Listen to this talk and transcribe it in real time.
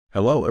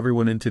Hello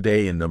everyone, and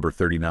today in number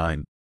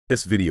 39,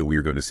 this video we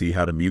are going to see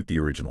how to mute the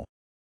original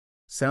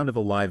sound of a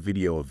live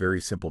video, a very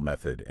simple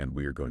method, and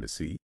we are going to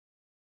see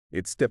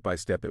it step by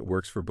step. It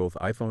works for both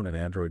iPhone and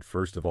Android.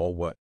 First of all,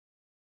 what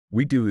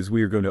we do is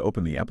we are going to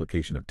open the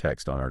application of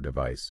text on our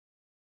device.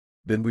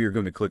 Then we are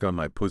going to click on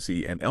My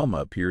Pussy and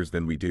Elma appears.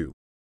 Then we do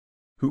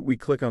we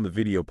click on the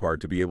video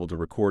part to be able to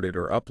record it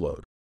or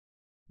upload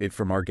it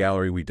from our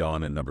gallery. We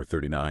don and number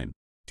 39.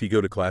 T go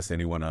to class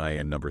anyone I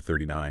and number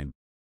 39.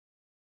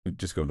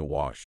 Just going to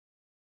watch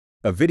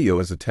a video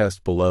as a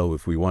test below.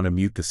 If we want to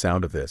mute the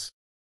sound of this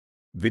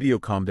video,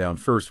 calm down.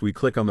 First we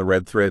click on the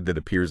red thread that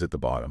appears at the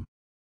bottom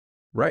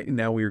right, and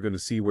now we are going to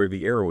see where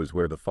the arrow is,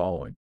 where the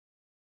following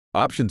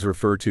options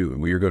refer to,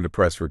 and we are going to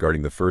press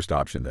regarding the first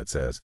option that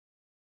says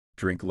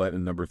drink let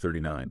and number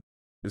 39.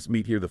 This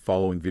meet here the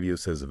following video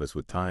says of us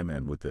with time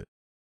and with the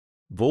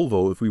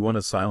Volvo. If we want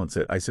to silence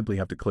it, I simply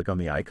have to click on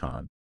the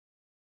icon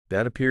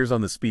that appears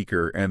on the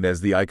speaker, and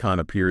as the icon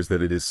appears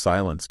that it is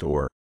silenced,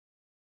 or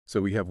so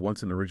we have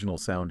once an original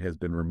sound has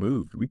been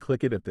removed, we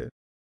click it at the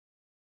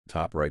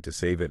top right to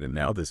save it. And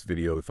now this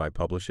video, if I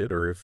publish it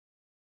or if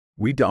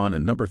we don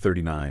and number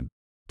 39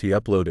 to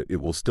upload it, it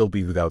will still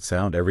be without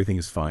sound. Everything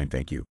is fine,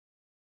 thank you.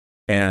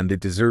 And it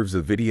deserves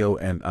a video,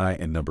 and I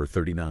and number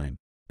 39.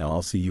 Now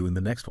I'll see you in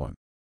the next one.